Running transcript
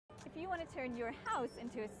want to turn your house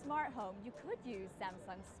into a smart home, you could use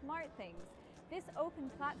Samsung SmartThings. This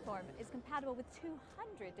open platform is compatible with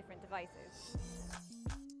 200 different devices.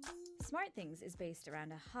 SmartThings is based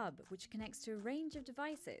around a hub which connects to a range of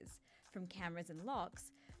devices, from cameras and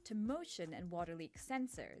locks to motion and water leak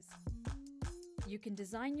sensors. You can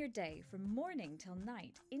design your day from morning till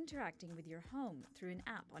night, interacting with your home through an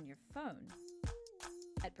app on your phone.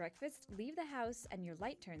 At breakfast, leave the house and your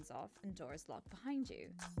light turns off and doors lock behind you.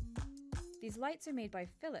 These lights are made by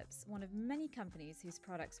Philips, one of many companies whose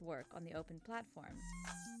products work on the open platform.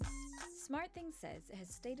 SmartThings says it has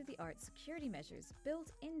state-of-the-art security measures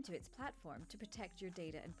built into its platform to protect your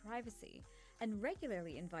data and privacy, and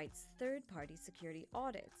regularly invites third-party security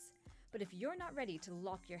audits. But if you're not ready to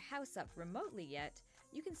lock your house up remotely yet,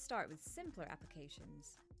 you can start with simpler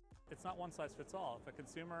applications. It's not one size fits all. If a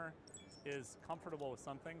consumer is comfortable with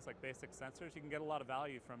some things like basic sensors, you can get a lot of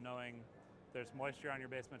value from knowing there's moisture on your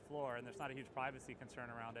basement floor and there's not a huge privacy concern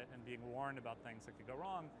around it and being warned about things that could go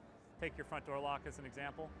wrong. Take your front door lock as an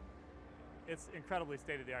example. It's incredibly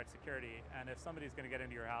state-of-the-art security, and if somebody's going to get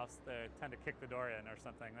into your house, they tend to kick the door in or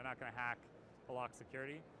something. They're not going to hack the lock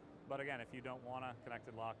security. But again, if you don't want a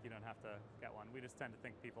connected lock, you don't have to get one. We just tend to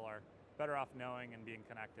think people are better off knowing and being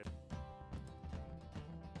connected.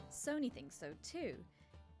 Sony thinks so too.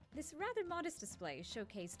 This rather modest display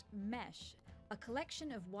showcased Mesh, a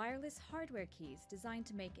collection of wireless hardware keys designed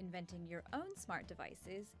to make inventing your own smart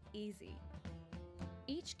devices easy.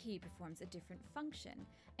 Each key performs a different function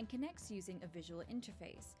and connects using a visual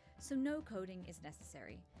interface, so no coding is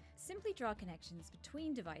necessary. Simply draw connections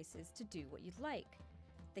between devices to do what you'd like.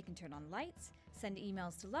 They can turn on lights, send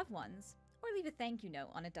emails to loved ones, or leave a thank you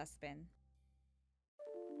note on a dustbin.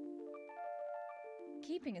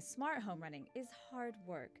 Keeping a smart home running is hard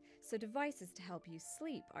work, so devices to help you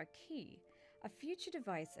sleep are key. A future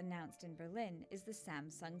device announced in Berlin is the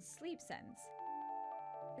Samsung SleepSense.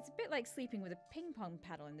 It's a bit like sleeping with a ping pong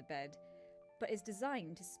paddle in the bed, but is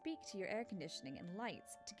designed to speak to your air conditioning and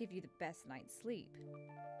lights to give you the best night's sleep.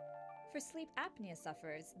 For sleep apnea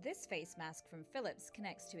sufferers, this face mask from Philips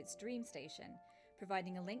connects to its DreamStation,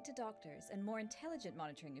 providing a link to doctors and more intelligent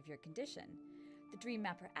monitoring of your condition. The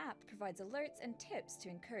DreamMapper app provides alerts and tips to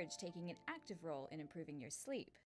encourage taking an active role in improving your sleep.